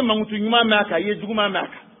ye mangutu nyuma maka ye juguma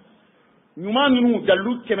maka nyuma nunu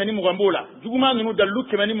dalu kemeni mugambola juguma nunu dalu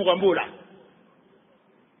kemeni mugambola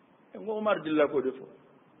ngo Omar dilla ko defo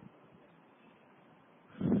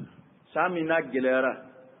sami na gelera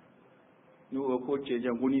ni o ko cheje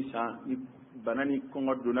nguni sa ni banani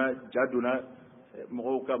kongo duna jaduna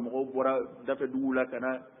mo ka mo bora dafa dula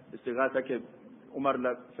kana istighatha ke Omar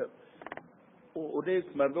la o de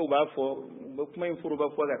margo ba fo kuma infuru ba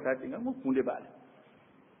fo ga tati ngam kunde bale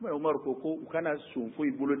ma Umar ko kana sunfu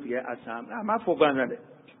ibulo tiga asam ma fo bana de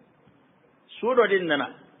sodo de nana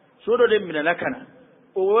sodo de minana kana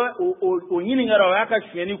o nyini ngara ya ka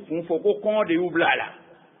sheni kun fo ko kon de ublala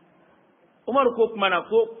Umar ko kuma na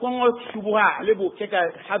ko kon shubuha lebo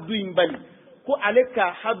keka haddu imbali ko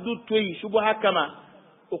aleka haddu toyi shubuha kama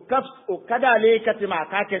o kada le katima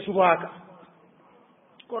ka ke shubuha ka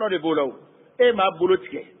koro de bolaw ma bolo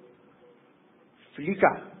tige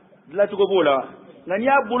flika la tugo bola ngani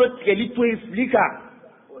ya bolo tige li toy flika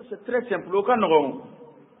c'est très simple o kan no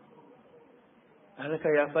ala ka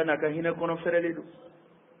ya fana ka hina kono ferele do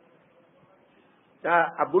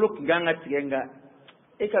ta abolo kinganga tigenga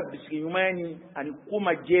e ka bisigi nyumani ani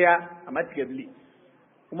kuma jeya amatige bli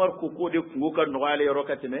Umar ko de kungo ka no ale yoro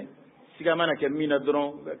kateme siga mana ke mina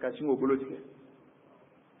dron ka singo bolo tige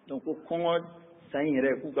donc ko kongo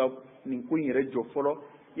sayire ku ga nin ko yere jo folo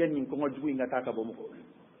ya nin ko jugu inga taka bo mo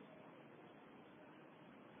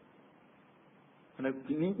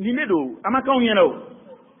ni ne do amaka on yeno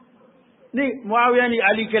ni Muawiya ni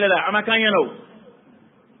Ali kelela amaka yeno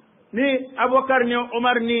ni Abubakar ni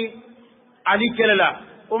Umar ni Ali kelela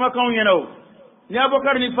amaka on yeno ni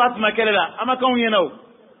Abubakar ni Fatima kelela amaka on yeno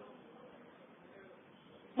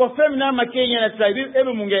bo femna make yena tsabi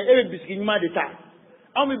ebe munge ebe biski nyuma de ta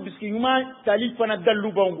aw mi biskiyuma tali fana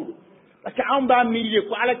dallu bangulu parce que an b'a miiri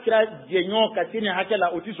ko ala kira jɛɲɔgɔn ka se nin hakɛ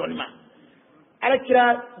la o ti sɔn nin ma ala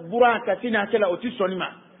kira buran ka se nin hakɛ la o ti sɔn nin ma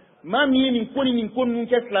maa min ye nin ko ninnu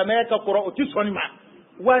kɛ silamɛya ka kɔrɔ o ti sɔn nin ma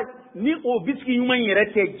wa ni o bisiki ɲuman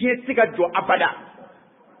yɛrɛ tɛ diɲɛ tɛ se ka jɔ abada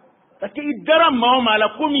parce que i dara maa o maa la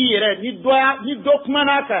komi i yɛrɛ ni dɔ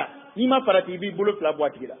kumana a kan n'i ma farati i b'i bolo fila bɔ a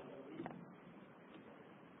tigi la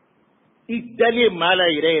i dalen maa la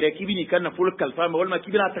yɛrɛ yɛrɛ k'i bɛ n'i ka nafolo kalifa ma walima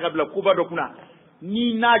k'i bɛna ta ka bila koba dɔ kunna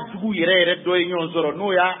ni n'a jugu yɛrɛ yɛrɛ dɔ ye ɲɔgɔn sɔrɔ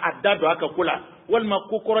n'o y'a da don a ka ko la walima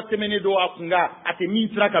ko kɔrɔ tɛmɛnen don a kun kan a tɛ min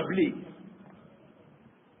sira ka bilen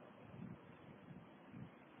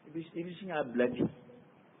i bɛ sin k'a bila ten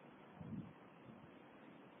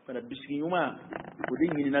fana bisigi ɲuman o de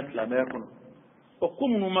ɲinina silamɛya kɔnɔ ɔ ko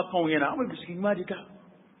minnu ma k'anw ɲɛna an bɛ bisigi ɲuman de ta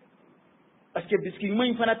parce que bisigi ɲuman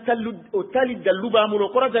in fana o tali dalu b'an bolo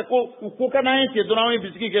o kɔrɔ tɛ ko u ko ka n'an ye ten dɔrɔn an ye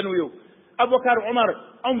bisigi kɛ n'u ye o Abubakar Umar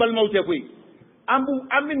anw balimaw tɛ koyi an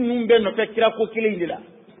bɛ ninnu bɛɛ nɔfɛ kira ko kelen in de la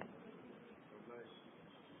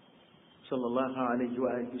sallallahu alayhi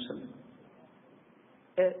wa sallam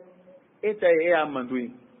e ta ye e y'a manto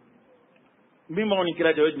ye min b'anw ni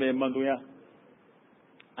kira cɛ o ye jumɛn ye mantoya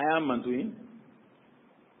a y'a manto ye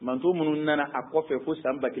manto minnu nana a kɔfɛ fo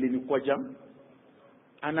san 1000 ni kɔjan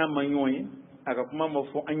an n'a ma ɲɔgɔn ye a ka kuma ma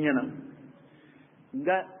fɔ an ɲɛna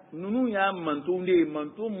nka ninnu y'a manto de ye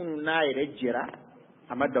manto minnu n'a yɛrɛ jɛra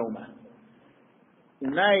a ma dan o ma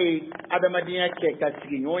n'a ye adamadenya kɛ ka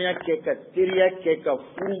sigiɲɔgɔnya kɛ ka teriya kɛ ka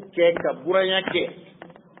furu kɛ ka buranya kɛ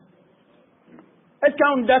est-ce que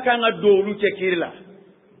anw da kan ka don olu cɛ kiri la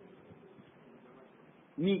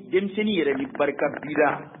ni denmisɛnnin yɛrɛ ni barika bira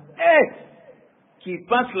k'i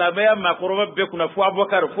pan silamɛya maakɔrɔba bɛɛ kunna fo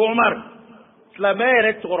Abubakar fo Umar silamɛya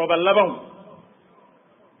yɛrɛ cɛkɔrɔba labanw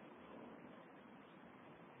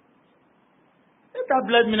e t'a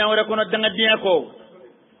bila minɛn wɛrɛ kɔnɔ dangadenya kɔ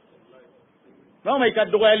n'aw ma i ka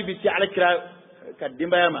dɔgɔyali bi se alakira ka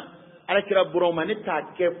denbaya ma alakira buraw ma ne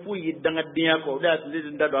t'a kɛ foyi ye dangadenya kɔ o de y'a to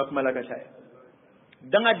ne da don a kuma la ka caya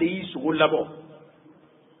danga de y'i sogo labɔ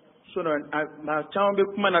maa caman bɛ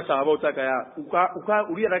kuma na sahabaw ta ka yan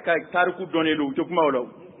olu yɛrɛ ka tariku dɔnnen don u tɛ kuma o la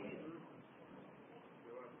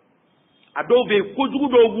a dɔw bɛ yen kojugu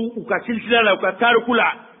dɔw b'u ka silisila la u ka tariku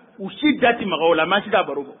la u si da ti maga o la maa si t'a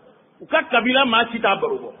baro bɔ u ka kabila maa si t'a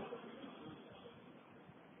baro bɔ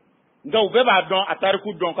nka u bɛɛ b'a dɔn a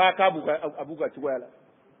tariku dɔn k'a b'u ka cogoya la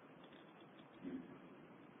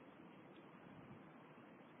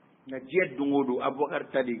nka diɲɛ don o don Abubakar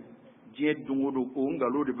ta de diɲɛ don o don o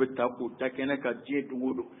nkalon de bɛ ta k'o da kɛnɛ kan diɲɛ don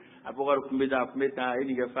o don Abubakar kun bɛ taa a ye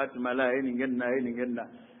nin kɛ Fatima la a ye nin kɛ nin na a ye nin kɛ nin na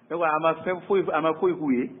ne ko a ma foyi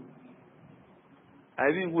k'u ye a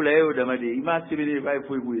ye min k'u la e y'o dama de ye i m'a sɛbɛn i b'a ye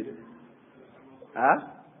foyi k'u ye dɛ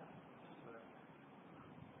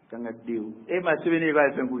kan ka den e m'a sɛbɛn i b'a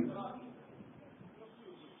ye fɛn k'u ye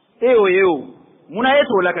e y'o ye o munna e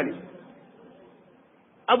t'o lakali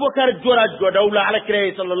Abubakar jɔra jɔdaw la alakira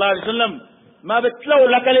ye sallallahu alaihi wasallam maa bɛ tila o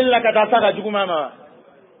lakaleli la ka taa s'a ka juguman ma wa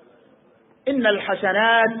innal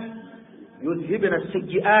hasanat yudhibna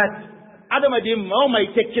as-sayyi'at adamaden maa o maa i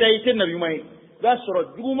tɛ kira i tɛ nabi ɲuman ye i b'a sɔrɔ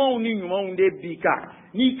jugumanw ni ɲumanw de b'i kan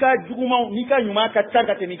n'i ka ɲuman ka ca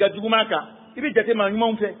ka tɛmɛ i ka juguman kan i bɛ jate maa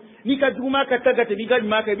ɲumanw fɛ n'i ka juguman ka ca ka tɛmɛ i ka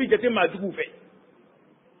ɲuman kan i bɛ jate maa juguw fɛ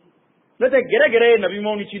n'o tɛ gɛrɛgɛrɛ ye nabi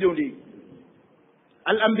ɲumanw ni cidenw de ye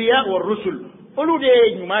al-anbiya wa rusul olu de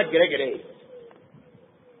ye ɲuman gɛrɛgɛrɛ ye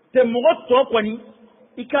te mɔgɔ tɔ kɔni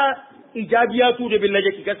i ka ijabiyatu de bɛ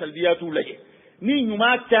lajɛ k'i ka salbiyatu lajɛ ni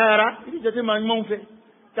ɲuman cayara i bɛ jate maa ɲumanw fɛ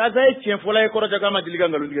karisa ye tiɲɛ fɔla ye kɔrɔtɛ k'a ma deli ka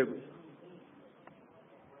nkalon tigɛ koyi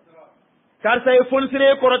karisa ye fonisere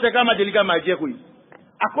ye kɔrɔtɛ k'a ma deli ka maa jɛ koyi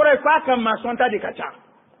a kɔrɔ ye k'a ka maasɔnta de ka ca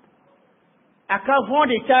a ka hɔn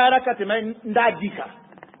de cayara ka tɛmɛ n t'a di kan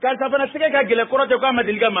karisa fana sɛgɛ ka gɛlɛn kɔrɔtɛ k'a ma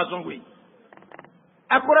deli ka maasɔn koyi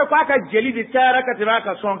a kɔrɔ k'a ka jeli de cayara ka tɛmɛ a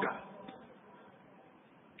ka sɔn kan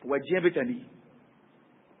wa diɲɛ bɛ tan de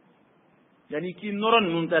yanni k'i nɔrɔ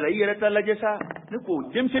ninnu ta la i yɛrɛ ta lajɛ sa ne ko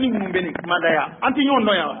denmisɛnnin minnu bɛ nin kumada yan an tɛ ɲɔgɔn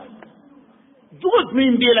dɔn yan wa jogo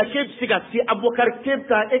jumɛn b'e la k'e bɛ se ka se Abubakar k'e bɛ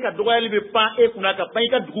taa e ka dɔgɔyali bɛ pan e kunna ka pan i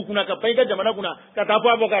ka dugu kunna ka pan i ka jamana kunna ka taa fɔ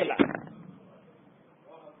Abubakar la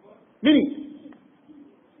mini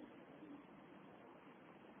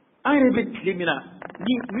an yɛrɛ bɛ tile min na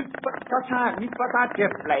ni fata tɛ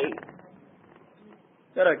fila ye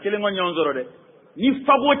yɔrɔ kelen ka ɲɔgɔn sɔrɔ dɛ ni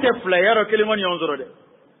fabo tɛ fila ye yɔrɔ kelen ka ɲɔgɔn sɔrɔ dɛ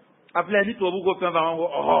a filɛ ni tubabu ko fɛn fɛn an ko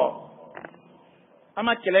ɔhɔ an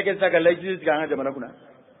ma kɛlɛ kɛ sisan ka laïcité sigi an ka jamana kunna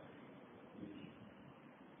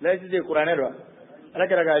laïcité ye kuranɛ don wa ala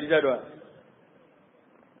kɛra ka hadisa don wa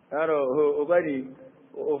yɔrɔ o kɔni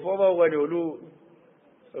o fɔbaw kɔni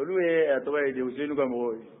olu ye a tɔgɔ ye de Useyinu ka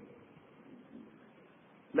mɔgɔw ye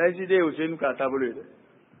laïcité o senu ka tabolo de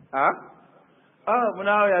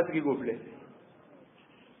muna ya tigi go fle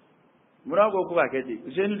muna go ko akete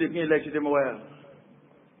senu de kin laïcité mo ya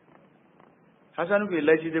hasanu ke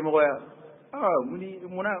laïcité mo ya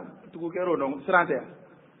muna tugu kero no srante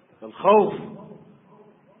al khawf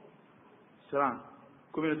sran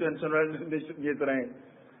communauté internationale de terrain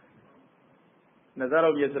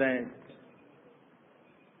nazaro de terrain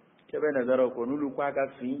kebe nazaro ko nulu kwa ka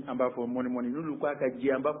fi amba fo moni nulu kwa ka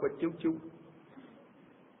ji amba ko tew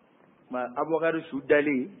ma abogado su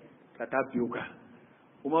dali kata biuka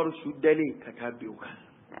umaru su dali kata biuka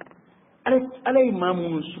ala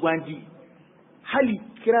imamu suwandi hali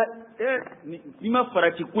kira ni ma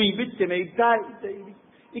farati ko ibitte me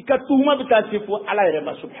ikatuma bitasifu ala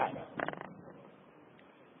yarba subhanahu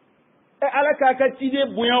ala ka ka tide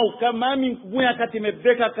buyaw ka mami buya ka teme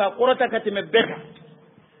beka ka qorata ka teme beka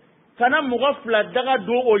kana mughafla daga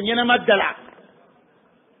do o nyenama dala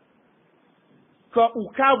ka u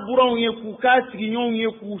ka buron ye ku ka siginyon ye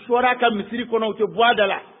ku shora ka misiri kono te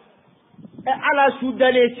boadala ala su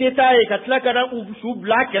dale setaye ka tlaka da u su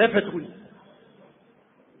black refetuli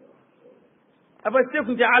aba se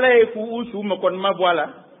kun ala ye ku u su makon ma boala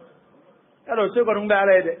alo se ko ngba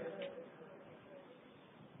ala de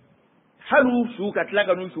halu su ka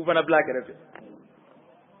tlaka nu su bana black refe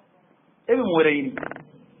ebe mo reyini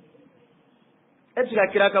etika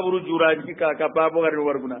kira kaburu jura ka babo garu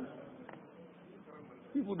warguna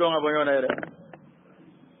ibu donga banyona ere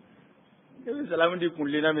ebe salamu di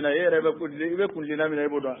kunlina mina ere be kunlina mina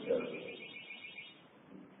ibu do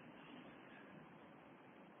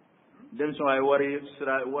dem so ay wari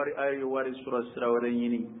sura sura wala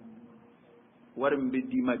yini war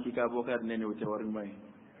mbidi makika bokar nene wote war may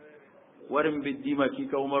war mbidi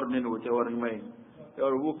makika umar nene wote war may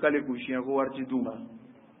yor bu kale ku chien ko warti duma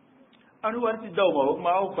anu warti dawma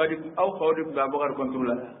ma au fawdi ga bokar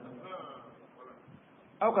contrôle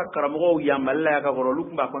aw ka karamo yamalla ka goro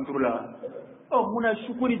lukba contrôle muna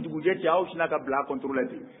shukuri dugujeti aw shina ka bla contrôle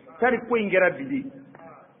ti tari ko ingera bidi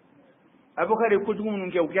abokare ko dugu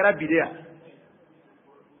mun ke o kera bidea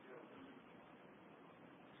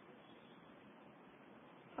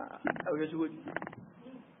aw yesu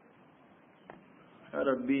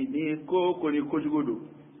rabbi ni ko ni ko jugodo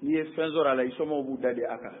ni fenzora la isomo bu dade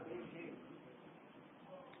aka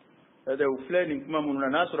ada ufleni kuma mununa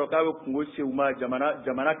nasoro kawe kungosi uma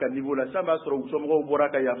jamana ka niveau la samba soro usomo bora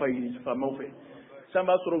ka yafa yi fama fe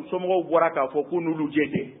samba soro usomo bora ka fo kunulu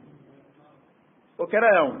jete o kera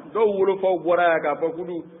yaw do wuro fo bora ka fo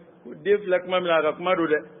kudu def lak mamla ka kuma do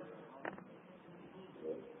de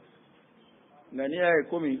ngani ay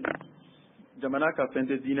komi jamana ka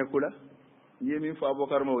fente dine kula yemi fo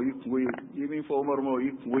abokar mo yi kungoyi yemi fo umar mo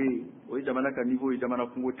yi kungoyi o jamana ka niveau jamana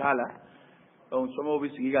kungo tala on somo bi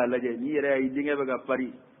sigi ga laje ni yere ay dinga be ga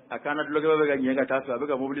pari akana dloge be ga nyenga tasu be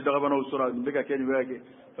ga mobili daga bana usura be ga keni be ga ke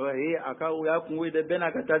aka u ya kunwe de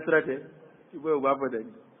bena ka tasrate ibo ba fa de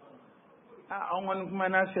on kuma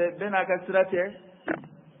na se bena ka srate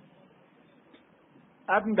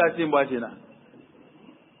abin da tin ba na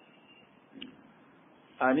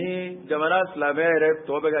ani jamana slavere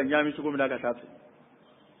to be ga nyami su ko mina ka tasu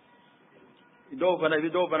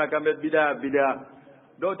do bana kambe bida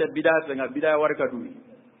do ta bida senga bida warka dumi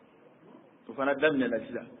to fana damne na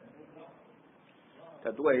sila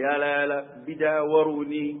ta tuwa yala bida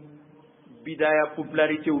waruni bida ya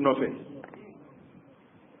popularity unofe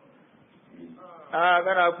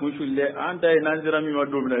kana kunshulle anta nanzira mi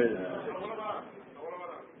madumna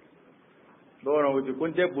do no wuti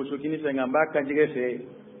kunte busu kini senga mbaka njige fe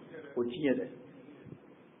o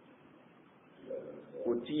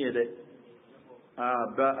tinye de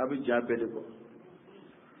ba abu jabe de ko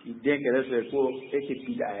idén kere se ko eke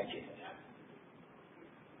bidaya ke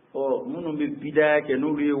munum be bidaya ke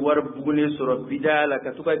nuri war bugune soro bidaya la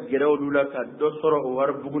katuka gere olula ka do soro o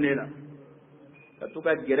war bugune na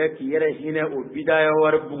katuka gere ki yere hine o bidaya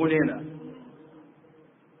war bugune na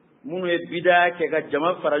munu e bidaya ke ga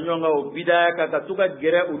jama faranyonga o bidaya ka katuka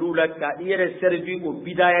gere olula ka yere servi o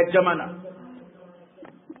bidaya jamana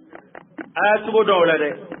aya tugo do wala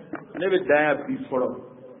de ne be daya bi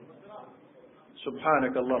foro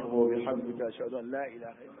سبحانك اللهم وبحمدك أشهد أن لا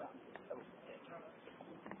إله إلا أنت